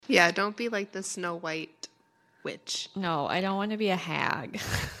Yeah, don't be like the Snow White witch. No, I don't want to be a hag.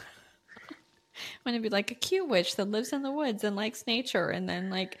 I want to be like a cute witch that lives in the woods and likes nature and then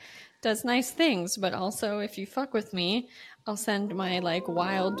like does nice things. But also, if you fuck with me, I'll send my like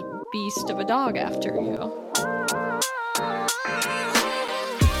wild beast of a dog after you.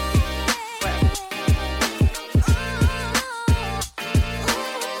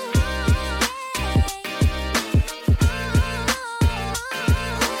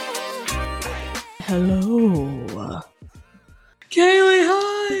 Hello. Kaylee,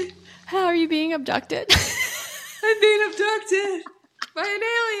 hi! How are you being abducted? I'm being abducted by an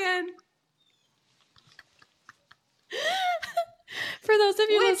alien. For those of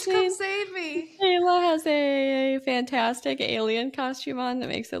you Witch, listening, come save me. Kayla has a fantastic alien costume on that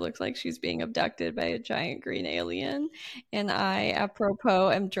makes it look like she's being abducted by a giant green alien. And I, apropos,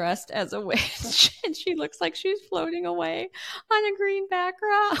 am dressed as a witch. And she looks like she's floating away on a green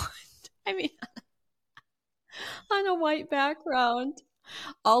background. I mean, on a white background.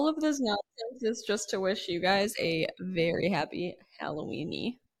 All of this nonsense is just to wish you guys a very happy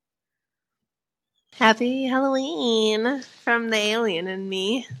Halloween-y. Happy Halloween from the alien and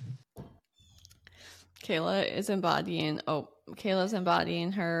me. Kayla's embodying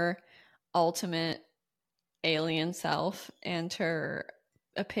her ultimate alien self and her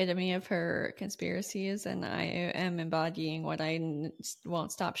epitome of her conspiracies, and I am embodying what I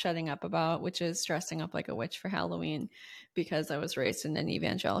won't stop shutting up about, which is dressing up like a witch for Halloween because I was raised in an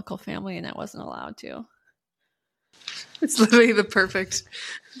evangelical family and I wasn't allowed to. It's literally the perfect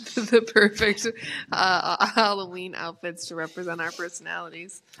Halloween outfits to represent our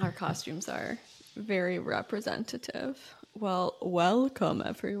personalities. Our costumes are very representative. Well, welcome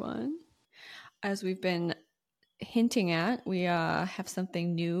everyone. As we've been hinting at, we have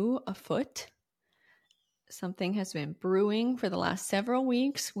something new afoot. Something has been brewing for the last several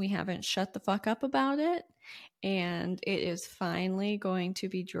weeks. We haven't shut the fuck up about it. And it is finally going to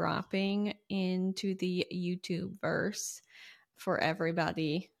be dropping into the YouTube verse for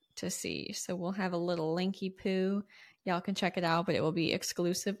everybody to see. So we'll have a little linky poo. Y'all can check it out, but it will be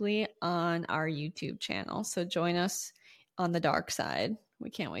exclusively on our YouTube channel. So join us on the dark side. We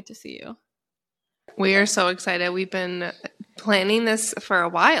can't wait to see you. We are so excited. We've been planning this for a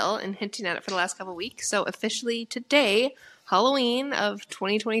while and hinting at it for the last couple of weeks. So officially today, Halloween of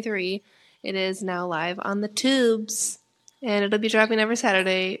 2023, it is now live on the tubes. And it'll be dropping every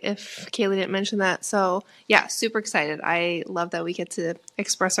Saturday if Kaylee didn't mention that. So yeah, super excited. I love that we get to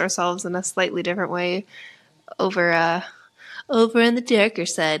express ourselves in a slightly different way over in the darker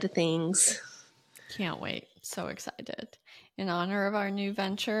side of things. Can't wait. So excited. In honor of our new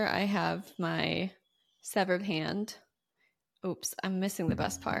venture, I have my severed hand. Oops, I'm missing the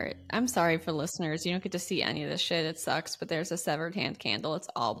best part. I'm sorry for listeners. You don't get to see any of this shit. It sucks, but there's a severed hand candle. It's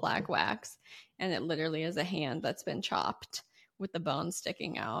all black wax, and it literally is a hand that's been chopped with the bone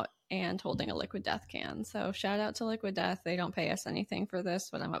sticking out and holding a liquid death can. So shout out to Liquid Death. They don't pay us anything for this,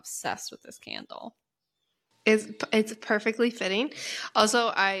 but I'm obsessed with this candle. It's perfectly fitting. Also,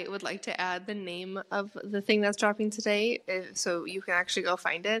 I would like to add the name of the thing that's dropping today, so you can actually go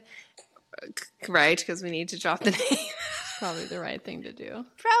find it. Right, because we need to drop the name. Probably the right thing to do.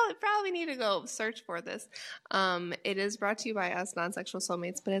 Probably need to go search for this. It is brought to you by us non-sexual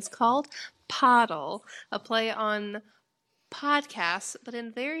soulmates, but it's called Poddle, a play on podcasts, but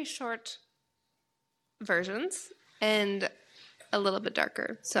in very short versions and a little bit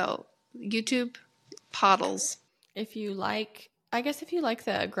darker. So YouTube Poddles. If you like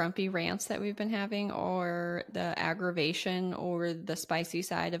the grumpy rants that we've been having or the aggravation or the spicy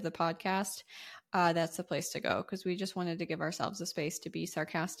side of the podcast, that's the place to go, because we just wanted to give ourselves a space to be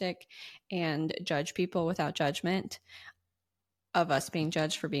sarcastic and judge people without judgment of us being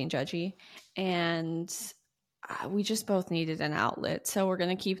judged for being judgy. And we just both needed an outlet. So we're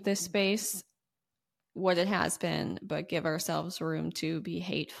going to keep this space what it has been, but give ourselves room to be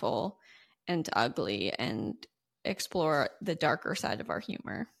hateful and ugly and explore the darker side of our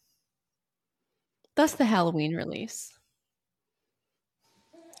humor. Thus the Halloween release.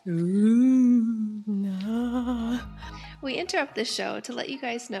 Ooh. No. We interrupt this show to let you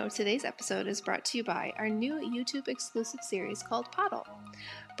guys know today's episode is brought to you by our new YouTube exclusive series called Poddle.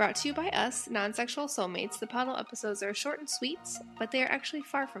 Brought to you by us, non-sexual soulmates, the Poddle episodes are short and sweet, but they are actually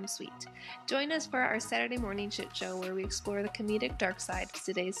far from sweet. Join us for our Saturday morning shit show where we explore the comedic dark side of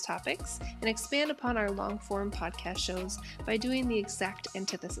today's topics and expand upon our long-form podcast shows by doing the exact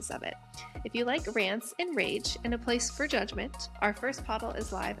antithesis of it. If you like rants and rage and a place for judgment, our first Poddle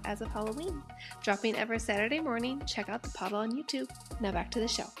is live as of Halloween. Dropping every Saturday morning, check out the Poddle on YouTube. Now back to the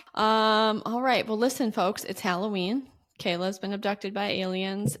show. All right. Well, listen, folks, it's Halloween. Kayla's been abducted by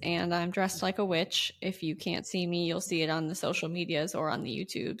aliens, and I'm dressed like a witch. If you can't see me, you'll see it on the social medias or on the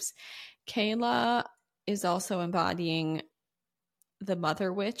YouTubes. Kayla is also embodying the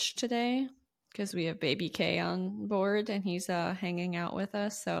mother witch today because we have baby K on board, and he's hanging out with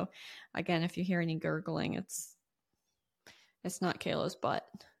us. So, again, if you hear any gurgling, it's not Kayla's butt.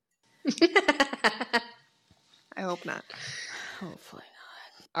 I hope not. Hopefully not.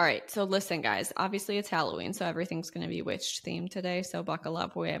 All right, so listen, guys. Obviously, it's Halloween, so everything's going to be witch themed today. So buckle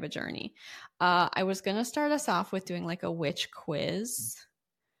up. We have a journey. I was going to start us off with doing like a witch quiz.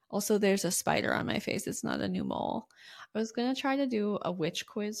 Also, there's a spider on my face. It's not a new mole. I was going to try to do a witch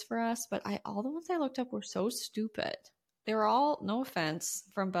quiz for us, but all the ones I looked up were so stupid. They were all, no offense,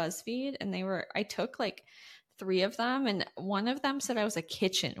 from BuzzFeed, and I took like 3 of them, and one of them said I was a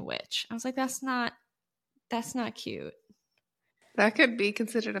kitchen witch. I was like, that's not cute. That could be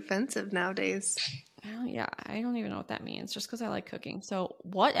considered offensive nowadays. Oh, yeah, I don't even know what that means, just because I like cooking. So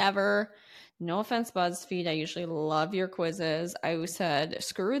whatever. No offense, BuzzFeed. I usually love your quizzes. I said,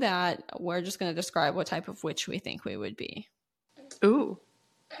 screw that. We're just going to describe what type of witch we think we would be. Ooh.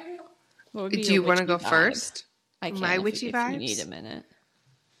 What would be Do you want to go vibe? first? I can My if witchy if vibes? you need a minute.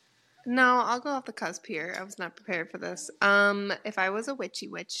 No, I'll go off the cusp here. I was not prepared for this. If I was a witchy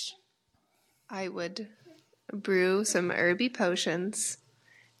witch, I would brew some herby potions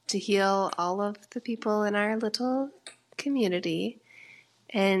to heal all of the people in our little community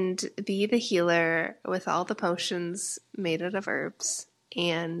and be the healer with all the potions made out of herbs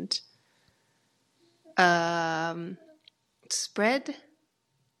and spread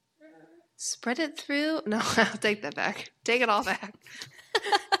it through. No, I'll take that back. Take it all back.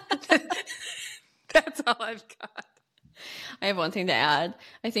 That's all I've got. I have one thing to add.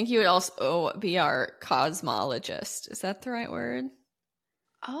 I think you would also be our cosmologist. Is that the right word?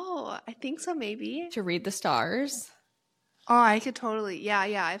 Oh, I think so, maybe. To read the stars? Oh, I could totally.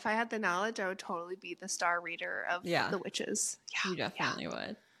 Yeah. If I had the knowledge, I would totally be the star reader of the witches. Yeah. You definitely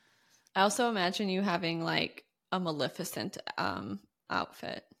would. I also imagine you having like a Maleficent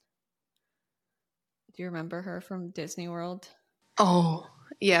outfit. Do you remember her from Disney World? Oh,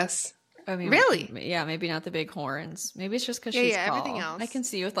 yes. I mean, really? Yeah, maybe not the big horns. Maybe it's just because she's tall. Everything else. I can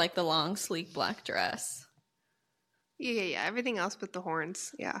see you with like the long, sleek black dress. Yeah. Everything else but the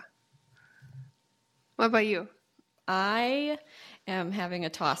horns. Yeah. What about you? I am having a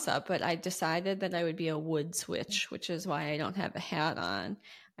toss-up, but I decided that I would be a woods witch, which is why I don't have a hat on.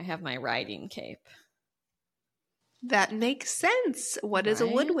 I have my riding cape. That makes sense. What is a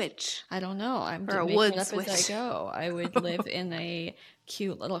wood witch? I don't know. I'm or a making woods it up witch. as I go. I would live in a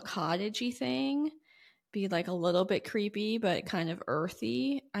cute little cottagey thing, be like a little bit creepy, but kind of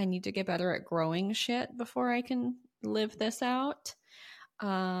earthy. I need to get better at growing shit before I can live this out.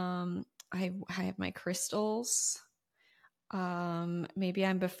 I have my crystals. Maybe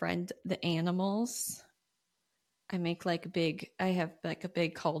I befriend the animals. I have like a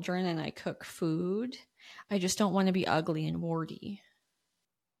big cauldron and I cook food. I just don't want to be ugly and warty.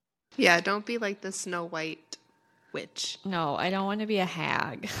 Yeah, don't be like the Snow White witch. No, I don't want to be a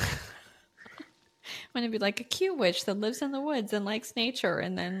hag. I want to be like a cute witch that lives in the woods and likes nature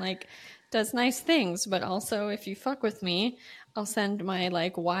and then like does nice things. But also, if you fuck with me, I'll send my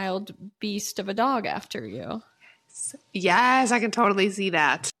like wild beast of a dog after you. Yes, I can totally see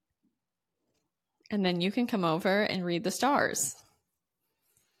that. And then you can come over and read the stars.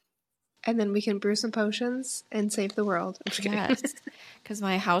 And then we can brew some potions and save the world. Yes, because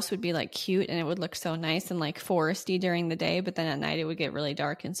my house would be like cute and it would look so nice and like foresty during the day, but then at night it would get really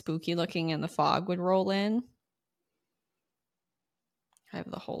dark and spooky looking and the fog would roll in. I have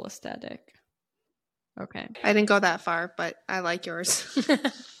the whole aesthetic. Okay. I didn't go that far, but I like yours.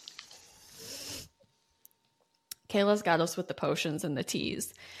 Kayla's got us with the potions and the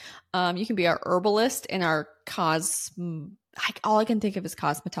teas. You can be our herbalist and our all I can think of is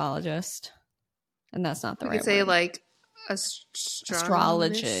cosmetologist. And that's not the right word. You could say like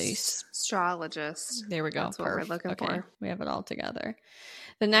astrologist. Astrologist. There we go. That's what we're looking for. We have it all together.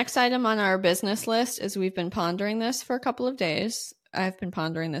 The next item on our business list is we've been pondering this for a couple of days. I've been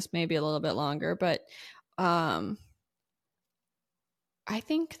pondering this maybe a little bit longer, but I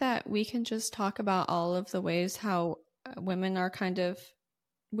think that we can just talk about all of the ways how women are kind of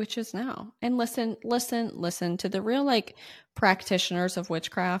witches now, and listen to the real like practitioners of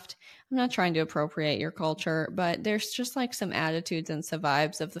witchcraft. I'm not trying to appropriate your culture, but there's just like some attitudes and some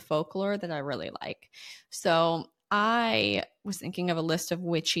vibes of the folklore that I really like. So I was thinking of a list of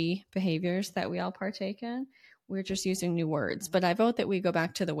witchy behaviors that we all partake in. We're just using new words, but I vote that we go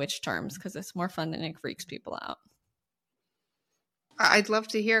back to the witch terms because it's more fun and it freaks people out. I'd love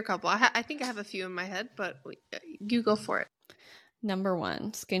to hear a couple. I think I have a few in my head, but you go for it. Number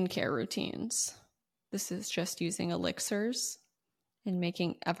 1, skincare routines. This is just using elixirs and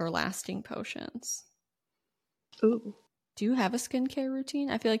making everlasting potions. Ooh. Do you have a skincare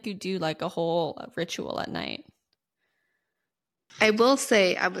routine? I feel like you do like a whole ritual at night. I will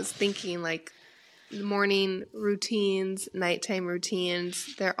say I was thinking like morning routines, nighttime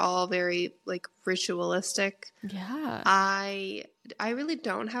routines, they're all very like ritualistic. Yeah. I really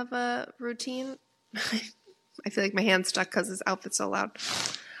don't have a routine. I feel like my hand's stuck because this outfit's so loud.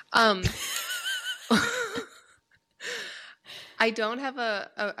 I don't have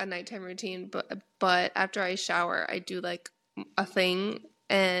a nighttime routine, but after I shower, I do like a thing,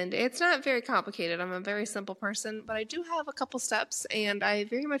 and it's not very complicated. I'm a very simple person, but I do have a couple steps, and I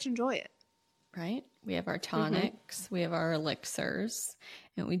very much enjoy it. Right? We have our tonics, we have our elixirs,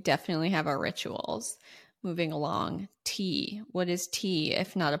 and we definitely have our rituals. Moving along, tea. What is tea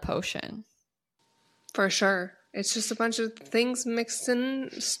if not a potion? For sure. It's just a bunch of things mixed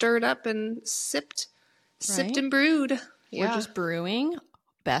and stirred up and sipped Right? and brewed. We're just brewing.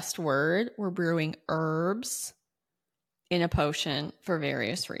 Best word. We're brewing herbs in a potion for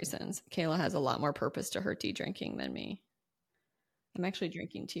various reasons. Kayla has a lot more purpose to her tea drinking than me. I'm actually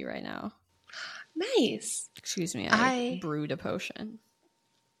drinking tea right now. Nice. Excuse me, I brewed a potion.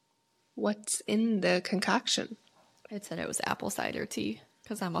 What's in the concoction? It said it was apple cider tea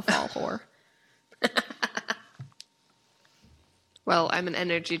because I'm a fall whore. Well, I'm an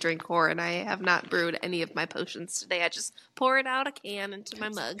energy drink whore, and I have not brewed any of my potions today. I just pour it out a can into my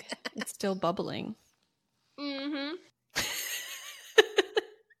mug. It's still bubbling. Mm-hmm.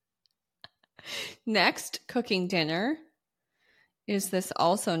 Next, cooking dinner. Is this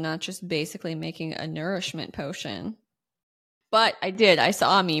also not just basically making a nourishment potion? But I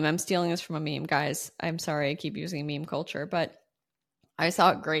saw a meme. I'm stealing this from a meme, guys. I'm sorry I keep using meme culture, but I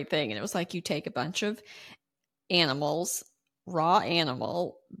saw a great thing, and it was like you take a bunch of animals, raw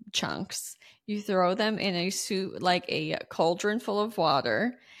animal chunks, you throw them in a soup, like a cauldron full of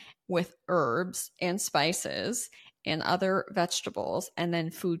water with herbs and spices and other vegetables, and then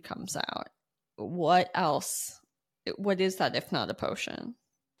food comes out. What else? What is that if not a potion?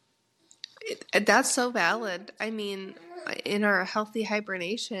 That's so valid. I mean, in our healthy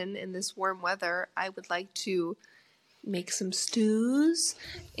hibernation in this warm weather, I would like to make some stews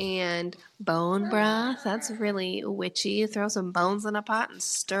and bone broth. That's really witchy. Throw some bones in a pot and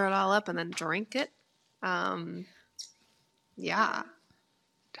stir it all up and then drink it. Yeah.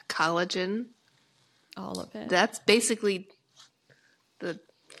 Collagen. All of it. That's basically the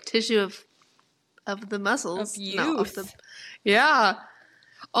tissue of the muscles. Of youth. No, yeah.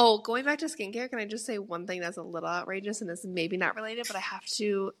 Oh, going back to skincare, can I just say one thing that's a little outrageous and is maybe not related, but I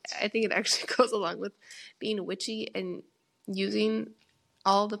think it actually goes along with being witchy and using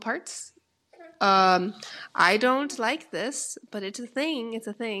all the parts. I don't like this, but it's a thing. It's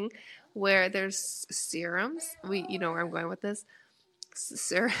a thing where there's serums. You know where I'm going with this.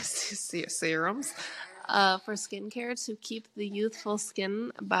 Serums for skincare to keep the youthful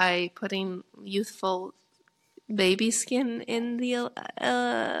skin by putting youthful baby skin in the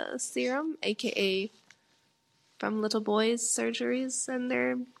serum, aka from little boys' surgeries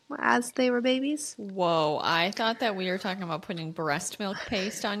and as they were babies. Whoa, I thought that we were talking about putting breast milk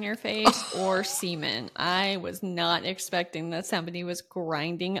paste on your face or semen. I was not expecting that somebody was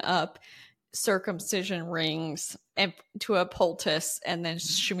grinding up circumcision rings to a poultice and then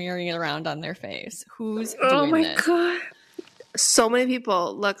smearing it around on their face. Who's doing this? Oh my god. So many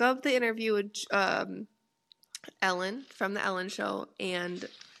people. Look up the interview with Ellen from the Ellen Show and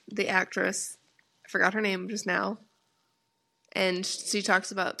the actress, I forgot her name just now, and she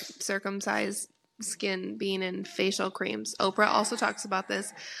talks about circumcised skin being in facial creams. Oprah also talks about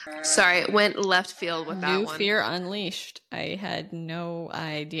this. Sorry, it went left field with that New one. fear unleashed. I had no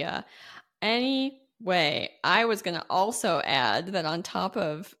idea. Anyway, I was going to also add that on top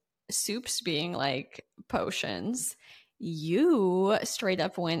of soups being like potions, you straight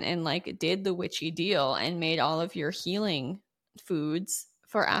up went and like did the witchy deal and made all of your healing foods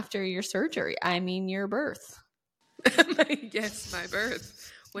for after your surgery. I mean, your birth. Yes, my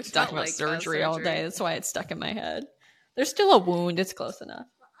birth. Which Talking about like surgery all day. That's why it's stuck in my head. There's still a wound. It's close enough.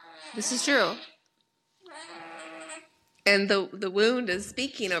 This is true. And the wound is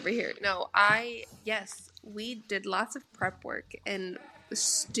speaking over here. No, yes, we did lots of prep work and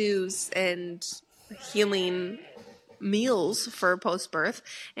stews and healing meals for post-birth.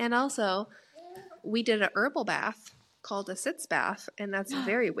 And also, we did a herbal bath called a sitz bath, and that's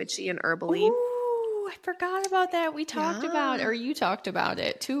very witchy and herbally. Ooh, I forgot about that. We talked about, or you talked about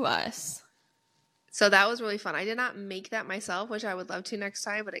it to us. So that was really fun. I did not make that myself, which I would love to next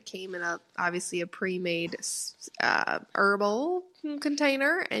time, but it came in obviously a pre-made herbal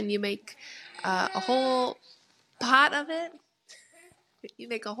container, and you make a whole pot of it. You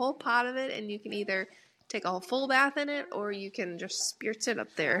make a whole pot of it, and you can either take a whole full bath in it, or you can just spurts it up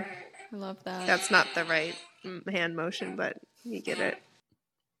there. I love that. That's not the right hand motion, but you get it.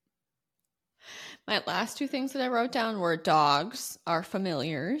 My last two things that I wrote down were dogs are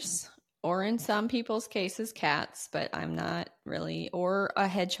familiars, or in some people's cases, cats, but I'm not really, or a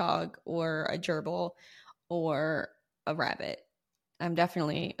hedgehog, or a gerbil, or a rabbit. I'm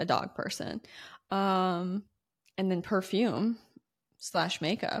definitely a dog person. And then perfume /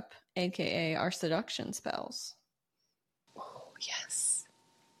 makeup, aka our seduction spells. Oh, yes.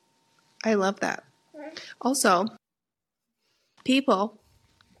 I love that. Also, people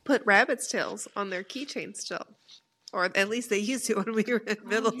put rabbit's tails on their keychains still. Or at least they used to when we were in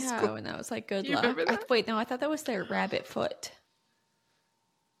middle school. Yeah, when that was like good You luck. remember that? Wait, no, I thought that was their rabbit foot.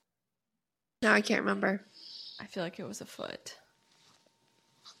 No, I can't remember. I feel like it was a foot.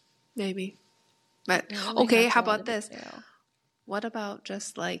 Maybe. But, Really okay, have how to let about it this? go. What about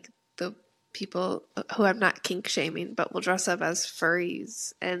just like the people who I'm not kink shaming, but will dress up as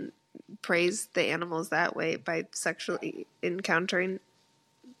furries and praise the animals that way by sexually encountering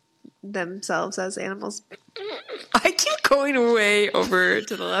themselves as animals? I keep going way over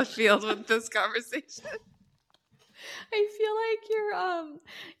to the left field with this conversation. I feel like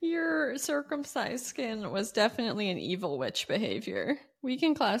your circumcised skin was definitely an evil witch behavior. We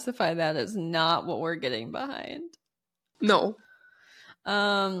can classify that as not what we're getting behind. No.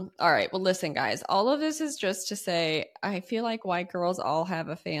 All right. Well, listen, guys, all of this is just to say, I feel like white girls all have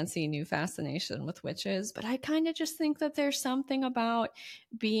a fancy new fascination with witches, but I kind of just think that there's something about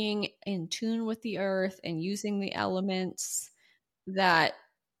being in tune with the earth and using the elements that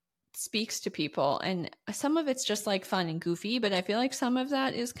speaks to people. And some of it's just like fun and goofy, but I feel like some of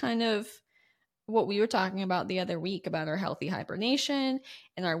that is kind of what we were talking about the other week about our healthy hibernation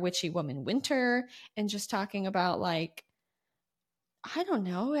and our witchy woman winter, and just talking about like, I don't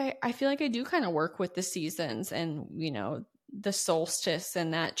know. I feel like I do kind of work with the seasons and, the solstice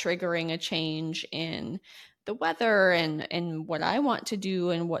and that triggering a change in the weather and what I want to do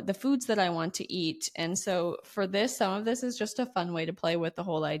and what the foods that I want to eat. And so for this, some of this is just a fun way to play with the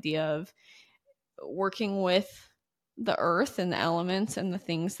whole idea of working with the earth and the elements and the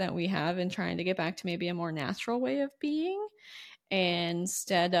things that we have and trying to get back to maybe a more natural way of being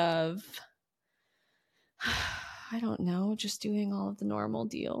instead of I don't know, just doing all of the normal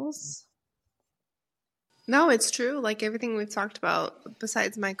deals. No, it's true. Like everything we've talked about,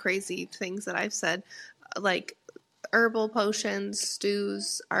 besides my crazy things that I've said, like herbal potions,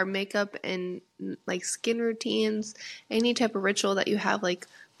 stews, our makeup, and like skin routines, any type of ritual that you have, like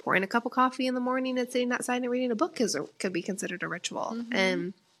pouring a cup of coffee in the morning and sitting outside and reading a book could be considered a ritual. Mm-hmm.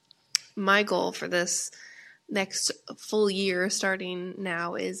 And my goal for this next full year starting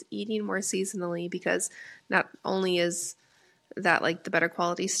now is eating more seasonally, because not only is that like the better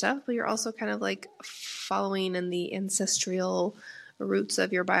quality stuff, but you're also kind of like following in the ancestral roots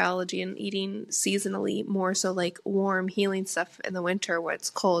of your biology and eating seasonally more, so like warm healing stuff in the winter where it's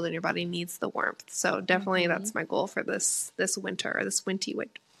cold and your body needs the warmth. So definitely that's my goal for this winter, or this witchy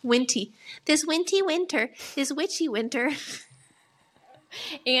winter.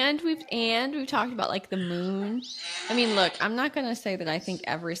 And we've talked about like the moon. I mean, look, I'm not going to say that I think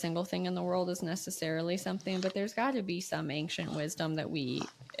every single thing in the world is necessarily something, but there's got to be some ancient wisdom that we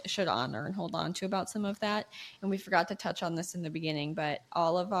should honor and hold on to about some of that. And we forgot to touch on this in the beginning, but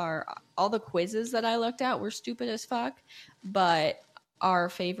all the quizzes that I looked at were stupid as fuck, but our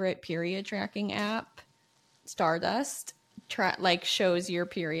favorite period tracking app, Stardust, shows your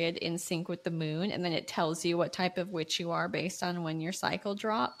period in sync with the moon, and then it tells you what type of witch you are based on when your cycle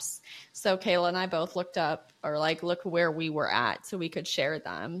drops. So Kayla and I both looked up, or look where we were at so we could share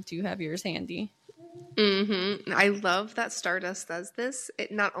them. Do you have yours handy? Mm-hmm. I love that Stardust does this.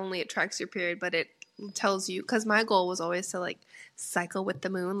 It not only it tracks your period, but it tells you, because my goal was always to like cycle with the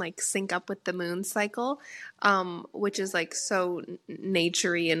moon, like sync up with the moon cycle, which is like so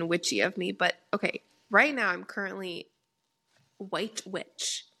naturey and witchy of me. But okay, right now I'm currently white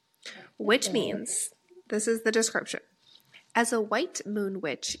witch, which means, this is the description: as a white moon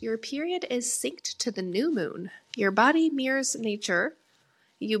witch, your period is synced to the new moon. Your body mirrors nature.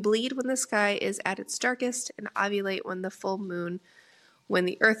 You bleed when the sky is at its darkest and ovulate when the full moon, when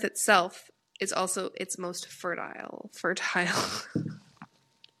the earth itself is also its most fertile.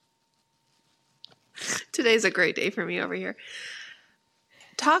 Today's a great day for me over here.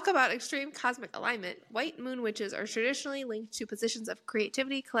 Talk about extreme cosmic alignment. White moon witches are traditionally linked to positions of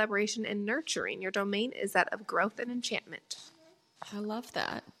creativity, collaboration, and nurturing. Your domain is that of growth and enchantment. I love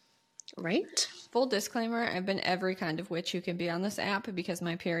that. Right? Full disclaimer, I've been every kind of witch you can be on this app because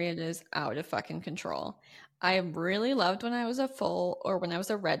my period is out of fucking control. I really loved when I was a full or when I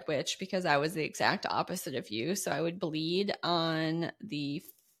was a red witch because I was the exact opposite of you. So I would bleed on the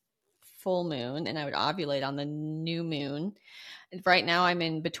full moon and I would ovulate on the new moon. And right now I'm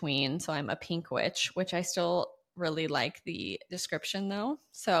in between, so I'm a pink witch, which I still really like the description though.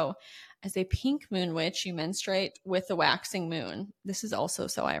 So as a pink moon witch, you menstruate with the waxing moon. This is also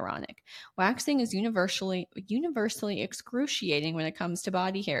so ironic. Waxing is universally excruciating when it comes to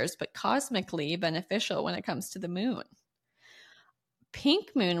body hairs, but cosmically beneficial when it comes to the moon. Pink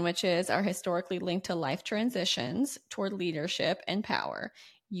moon witches are historically linked to life transitions toward leadership and power.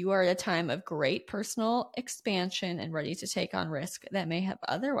 You are at a time of great personal expansion and ready to take on risk that may have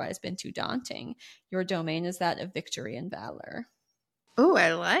otherwise been too daunting. Your domain is that of victory and valor. Oh,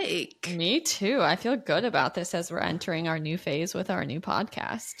 I like. Me too. I feel good about this as we're entering our new phase with our new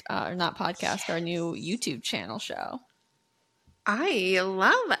podcast. Or not podcast, our new YouTube channel show. I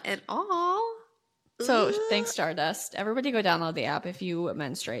love it all. So thanks, Stardust. Everybody go download the app if you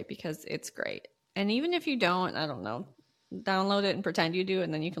menstruate because it's great. And even if you don't, I don't know, download it and pretend you do,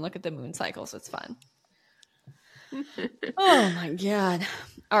 and then you can look at the moon cycles. It's fun. Oh my God.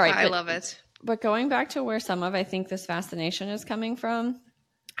 All right. I love it. But going back to where some of I think this fascination is coming from,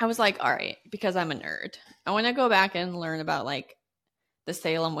 I was like, all right, because I'm a nerd, I want to go back and learn about like the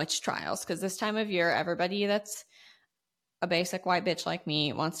Salem witch trials because this time of year, everybody that's a basic white bitch like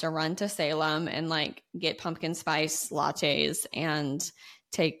me wants to run to Salem and like get pumpkin spice lattes and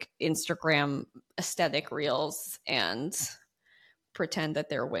take Instagram aesthetic reels and pretend that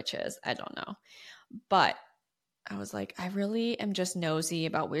they're witches. I don't know. But I was like, I really am just nosy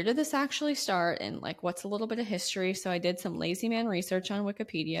about where did this actually start and like what's a little bit of history. So I did some lazy man research on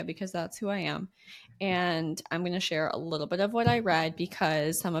Wikipedia because that's who I am. And I'm going to share a little bit of what I read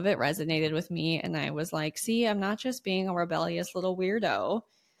because some of it resonated with me. And I was like, see, I'm not just being a rebellious little weirdo.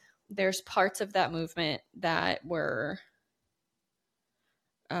 There's parts of that movement that were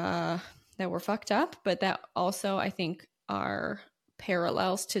fucked up, but that also I think are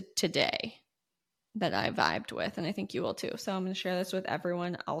parallels to today that I vibed with, and I think you will too. So I'm going to share this with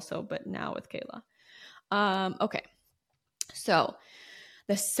everyone also, but now with Kayla. Okay. So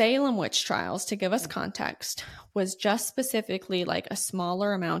the Salem witch trials, to give us context, was just specifically like a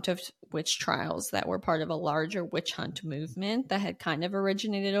smaller amount of witch trials that were part of a larger witch hunt movement that had kind of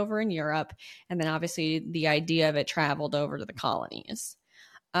originated over in Europe. And then obviously the idea of it traveled over to the colonies.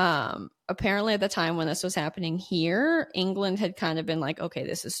 Apparently at the time when this was happening here, England had kind of been like, okay,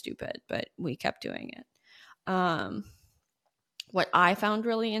 this is stupid, but we kept doing it. What I found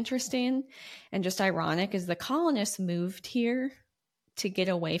really interesting and just ironic is the colonists moved here to get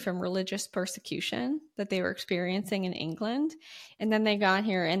away from religious persecution that they were experiencing in England. And then they got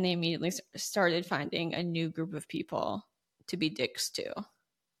here and they immediately started finding a new group of people to be dicks to.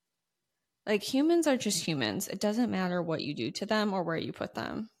 Like, humans are just humans. It doesn't matter what you do to them or where you put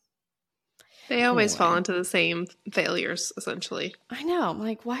them. They always fall into the same failures, essentially. I know. I'm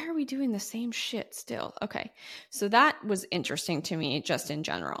like, why are we doing the same shit still? Okay. So that was interesting to me just in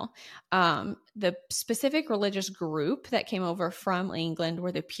general. The specific religious group that came over from England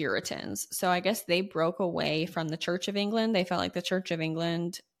were the Puritans. So I guess they broke away from the Church of England. They felt like the Church of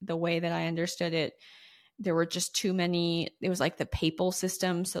England, the way that I understood it, there were just too many. It was like the papal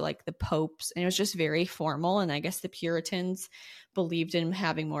system, so like the popes, and it was just very formal. And I guess the Puritans believed in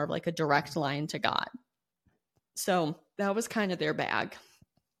having more of like a direct line to God. So that was kind of their bag.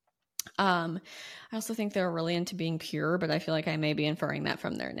 I also think they're really into being pure, but I feel like I may be inferring that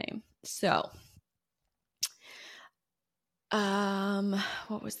from their name. So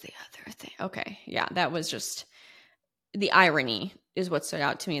what was the other thing? Okay. Yeah, that was just the irony is what stood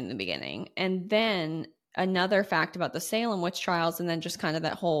out to me in the beginning. And then another fact about the Salem witch trials and then just kind of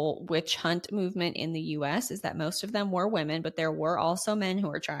that whole witch hunt movement in the US is that most of them were women, but there were also men who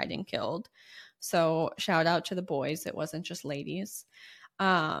were tried and killed. So shout out to the boys. It wasn't just ladies.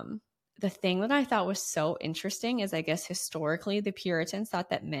 The thing that I thought was so interesting is I guess historically the Puritans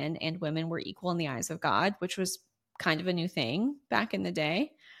thought that men and women were equal in the eyes of God, which was kind of a new thing back in the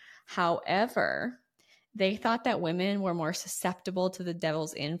day. However, they thought that women were more susceptible to the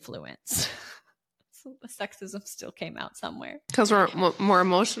devil's influence. So the sexism still came out somewhere. Because we're more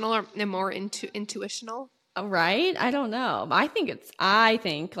emotional or more intuitional? Right? I don't know. I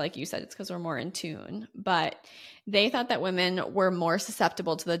think, like you said, it's because we're more in tune. But they thought that women were more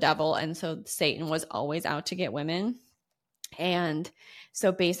susceptible to the devil. And so Satan was always out to get women. And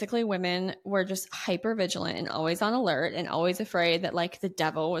so basically women were just hyper vigilant and always on alert and always afraid that like the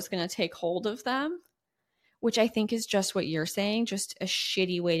devil was going to take hold of them, which I think is just what you're saying, just a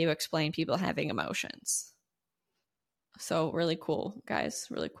shitty way to explain people having emotions. So really cool, guys,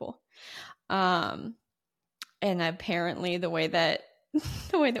 really cool. And apparently the way that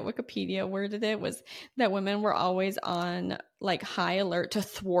Wikipedia worded it was that women were always on like high alert to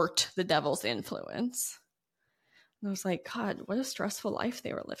thwart the devil's influence. And I was like, God, what a stressful life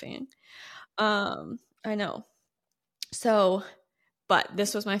they were living. I know. So, but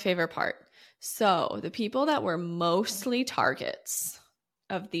this was my favorite part. So the people that were mostly targets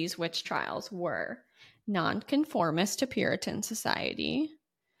of these witch trials were nonconformist to Puritan society.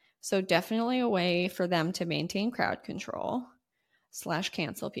 So definitely a way for them to maintain crowd control /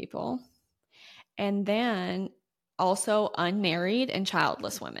 cancel people. And then also unmarried and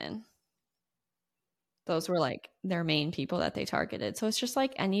childless women. Those were like their main people that they targeted. So it's just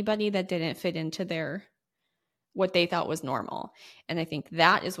like anybody that didn't fit into their what they thought was normal. And I think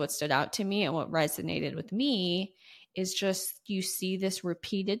that is what stood out to me, and what resonated with me is just you see this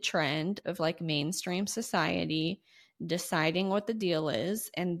repeated trend of like mainstream society deciding what the deal is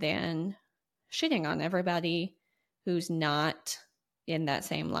and then shitting on everybody who's not in that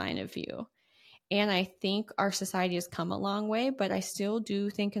same line of view. And I think our society has come a long way, but I still do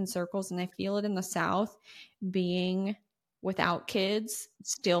think in circles, and I feel it in the South, being without kids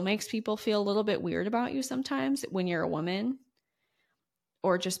still makes people feel a little bit weird about you sometimes when you're a woman,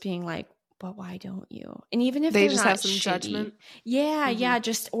 or just being like, but why don't you? And even if They they're just not have some shitty, judgment. yeah,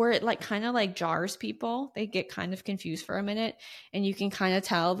 just, or it like kind of like jars people. They get kind of confused for a minute, and you can kind of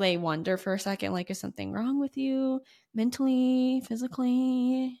tell they wonder for a second, like, is something wrong with you mentally,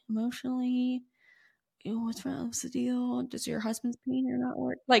 physically, emotionally? What's wrong? What's the deal? Does your husband's painter not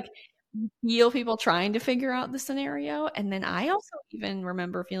work? Like, feel people trying to figure out the scenario. And then I also even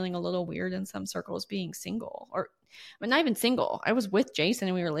remember feeling a little weird in some circles being single, or not even single. I was with Jason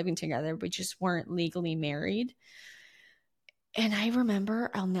and we were living together. We just weren't legally married. And I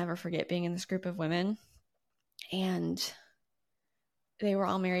remember, I'll never forget being in this group of women, and they were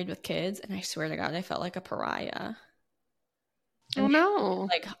all married with kids. And I swear to God, I felt like a pariah. Oh no.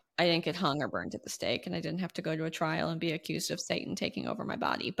 Like I didn't get hung or burned at the stake, and I didn't have to go to a trial and be accused of Satan taking over my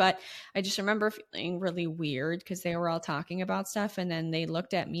body. But I just remember feeling really weird because they were all talking about stuff, and then they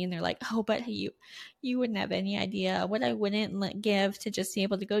looked at me and they're like, oh, but you wouldn't have any idea what I wouldn't give to just be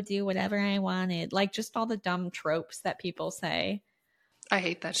able to go do whatever I wanted. Like just all the dumb tropes that people say. I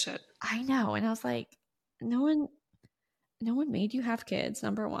hate that shit. I know. And I was like, no one made you have kids,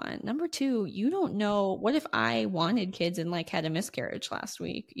 number one. Number two, you don't know. What if I wanted kids and like had a miscarriage last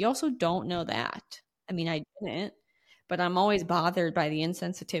week? You also don't know that. I mean, I didn't, but I'm always bothered by the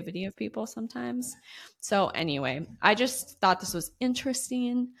insensitivity of people sometimes. So anyway, I just thought this was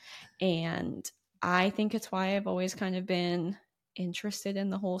interesting, and I think it's why I've always kind of been interested in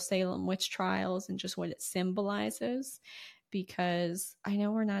the whole Salem witch trials and just what it symbolizes, because I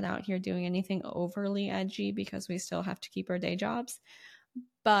know we're not out here doing anything overly edgy because we still have to keep our day jobs.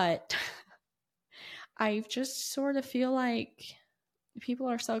 But I just sort of feel like people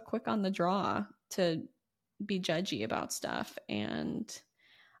are so quick on the draw to be judgy about stuff. And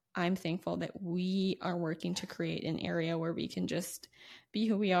I'm thankful that we are working to create an area where we can just be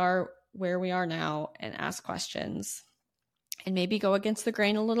who we are, where we are now, and ask questions and maybe go against the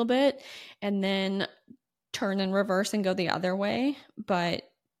grain a little bit and then turn and reverse and go the other way, but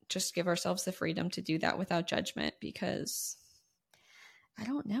just give ourselves the freedom to do that without judgment, because I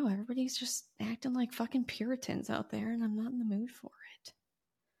don't know, everybody's just acting like fucking Puritans out there, and I'm not in the mood for it.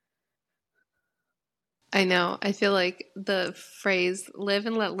 I know. I feel like the phrase live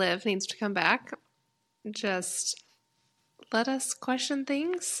and let live needs to come back. Just let us question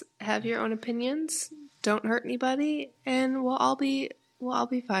things, have your own opinions, don't hurt anybody, and we'll all be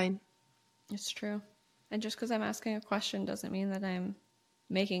fine. It's true. And just because I'm asking a question doesn't mean that I'm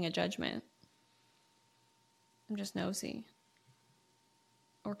making a judgment. I'm just nosy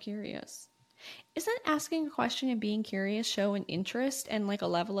or curious. Isn't asking a question and being curious show an interest and like a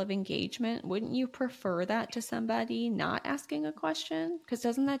level of engagement? Wouldn't you prefer that to somebody not asking a question? Because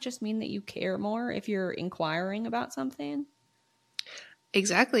doesn't that just mean that you care more if you're inquiring about something?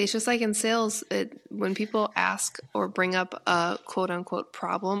 Exactly. It's just like in sales, when people ask or bring up a quote unquote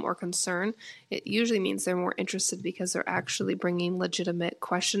problem or concern, it usually means they're more interested because they're actually bringing legitimate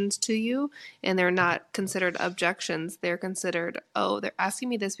questions to you, and they're not considered objections. They're considered, oh, they're asking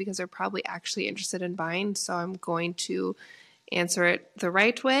me this because they're probably actually interested in buying, so I'm going to answer it the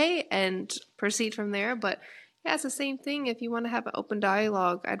right way and proceed from there. But yeah, it's the same thing. If you want to have an open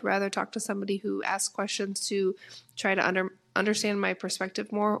dialogue, I'd rather talk to somebody who asks questions to try to understand my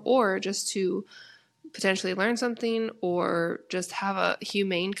perspective more, or just to potentially learn something, or just have a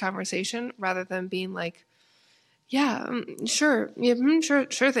humane conversation, rather than being like, yeah, sure, yeah,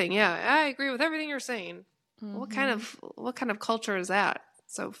 sure thing, yeah, I agree with everything you're saying. Mm-hmm. What kind of culture is that?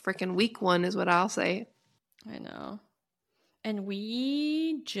 So freaking weak one is what I'll say. I know. And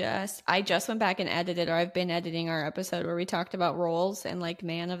I just went back and edited, or I've been editing our episode where we talked about roles and like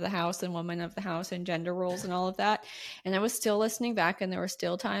man of the house and woman of the house and gender roles and all of that. And I was still listening back, and there were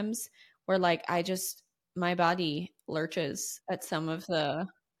still times where like my body lurches at some of the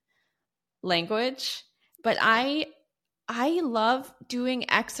language. But I love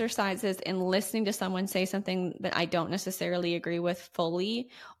doing exercises and listening to someone say something that I don't necessarily agree with fully,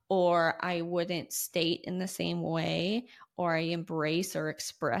 or I wouldn't state in the same way, or I embrace or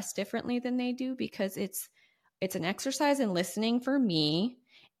express differently than they do, because it's an exercise in listening for me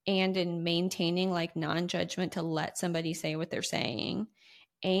and in maintaining like non-judgment to let somebody say what they're saying.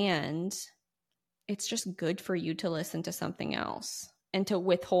 And it's just good for you to listen to something else and to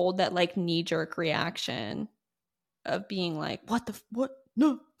withhold that like knee-jerk reaction of being like, what?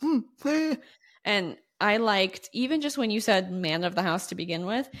 No. And I liked, even just when you said man of the house to begin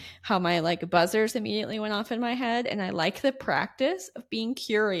with, how my like buzzers immediately went off in my head. And I like the practice of being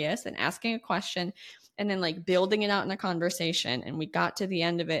curious and asking a question and then like building it out in a conversation. And we got to the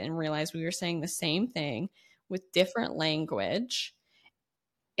end of it and realized we were saying the same thing with different language.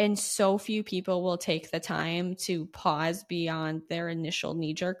 And so few people will take the time to pause beyond their initial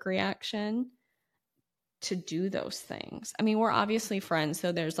knee-jerk reaction to do those things. I mean, we're obviously friends,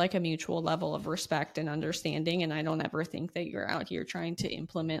 so there's like a mutual level of respect and understanding, and I don't ever think that you're out here trying to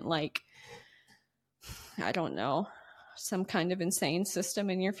implement like, I don't know, some kind of insane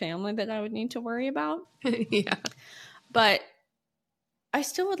system in your family that I would need to worry about. Yeah. But I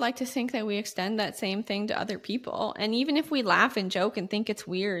still would like to think that we extend that same thing to other people. And even if we laugh and joke and think it's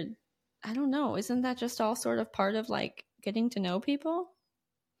weird, I don't know, isn't that just all sort of part of like getting to know people?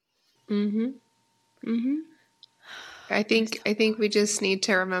 I think we just need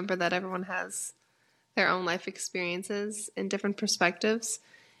to remember that everyone has their own life experiences and different perspectives,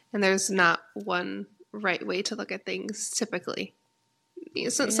 and there's not one right way to look at things typically.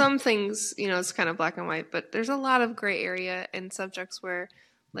 So, some things, it's kind of black and white, but there's a lot of gray area and subjects where,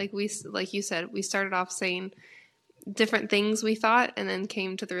 like you said, we started off saying different things we thought, and then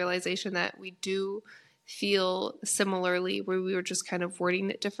came to the realization that we do feel similarly, where we were just kind of wording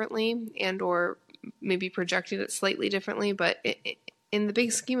it differently and or maybe projecting it slightly differently. But in the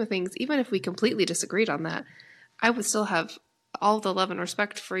big scheme of things, even if we completely disagreed on that, I would still have all the love and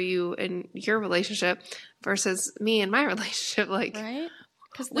respect for you and your relationship versus me and my relationship. Like, right?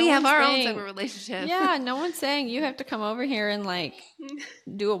 Because we have our own type of relationship. Yeah, no one's saying you have to come over here and like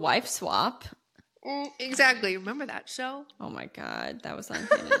do a wife swap. Exactly. Remember that show? Oh my God, that was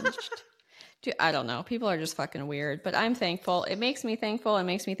unhinged. Dude, I don't know. People are just fucking weird, but I'm thankful. It makes me thankful. It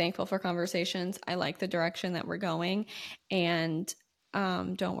makes me thankful for conversations. I like the direction that we're going. And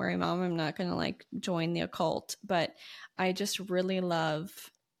don't worry, Mom, I'm not going to like join the occult, but I just really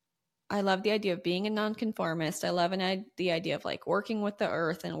I love the idea of being a nonconformist. I love the idea of like working with the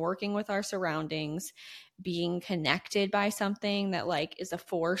earth and working with our surroundings, being connected by something that like is a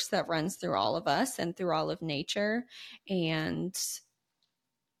force that runs through all of us and through all of nature. And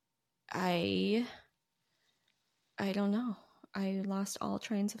I don't know. I lost all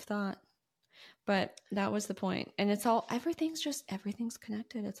trains of thought, but that was the point. And everything's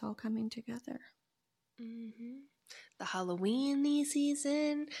connected. It's all coming together. Mm-hmm. The Halloween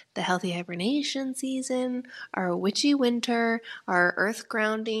season, the healthy hibernation season, our witchy winter, our earth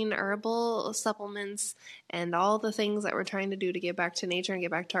grounding herbal supplements, and all the things that we're trying to do to get back to nature and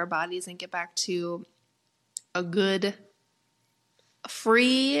get back to our bodies and get back to a good,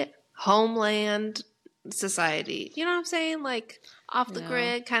 free homeland society. You know what I'm saying? Like off the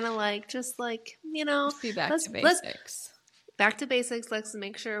grid, kind of like, just like, Let's be back to basics. Back to basics. Let's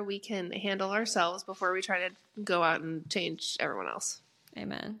make sure we can handle ourselves before we try to go out and change everyone else.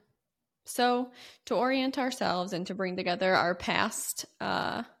 Amen. So to orient ourselves and to bring together our past,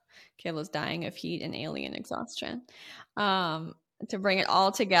 Kayla's dying of heat and alien exhaustion. To bring it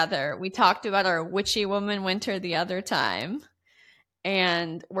all together, we talked about our witchy woman winter the other time.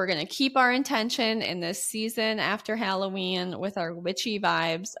 And we're going to keep our intention in this season after Halloween with our witchy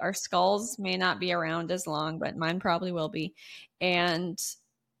vibes. Our skulls may not be around as long, but mine probably will be. And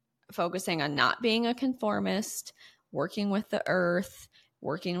focusing on not being a conformist, working with the earth,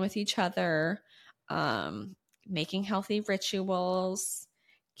 working with each other, making healthy rituals,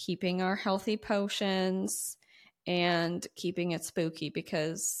 keeping our healthy potions, and keeping it spooky,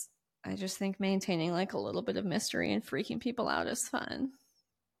 because I just think maintaining like a little bit of mystery and freaking people out is fun.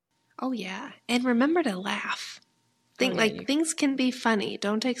 Oh yeah, and remember to laugh. Things can be funny.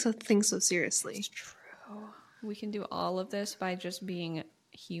 Don't take things so seriously. It's true. We can do all of this by just being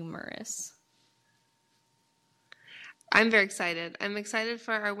humorous. I'm very excited. I'm excited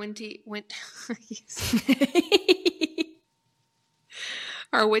for our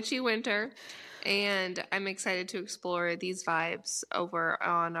our witchy winter, and I'm excited to explore these vibes over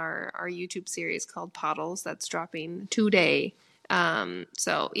on our YouTube series called Poddles that's dropping today.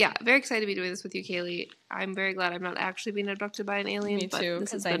 So yeah, very excited to be doing this with you, Kaylee. I'm very glad I'm not actually being abducted by an alien. Me too,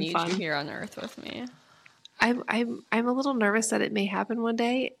 because I need you here on Earth with me. I'm a little nervous that it may happen one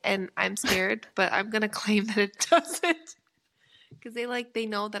day, and I'm scared, but I'm gonna claim that it doesn't. Because they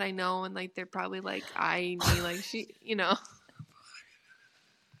know that I know, and like they're probably like eyeing me like she, you know.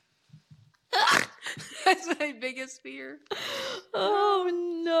 That's my biggest fear. Oh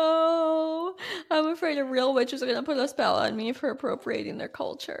no. I'm afraid a real witch is going to put a spell on me for appropriating their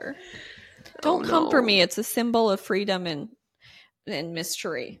culture. Don't come for me. It's a symbol of freedom and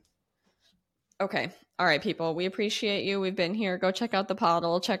mystery. Okay. All right, people. We appreciate you. We've been here. Go check out the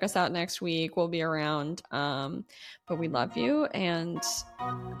Poddle. Check us out next week. We'll be around. But we love you, and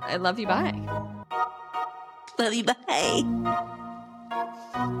I love you. Bye. Love you. Bye.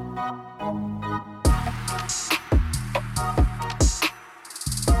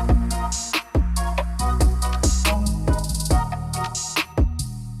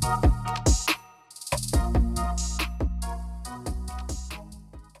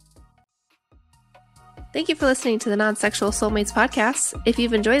 Thank you for listening to the Non-Sexual Soulmates podcast. If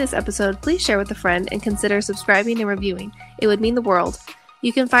you've enjoyed this episode, please share with a friend and consider subscribing and reviewing. It would mean the world.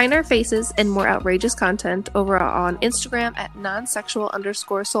 You can find our faces and more outrageous content over on Instagram at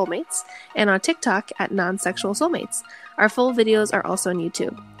nonsexual_soulmates and on TikTok at nonsexual soulmates. Our full videos are also on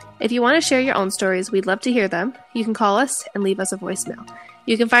YouTube. If you want to share your own stories, we'd love to hear them. You can call us and leave us a voicemail.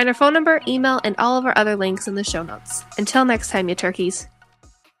 You can find our phone number, email, and all of our other links in the show notes. Until next time, you turkeys.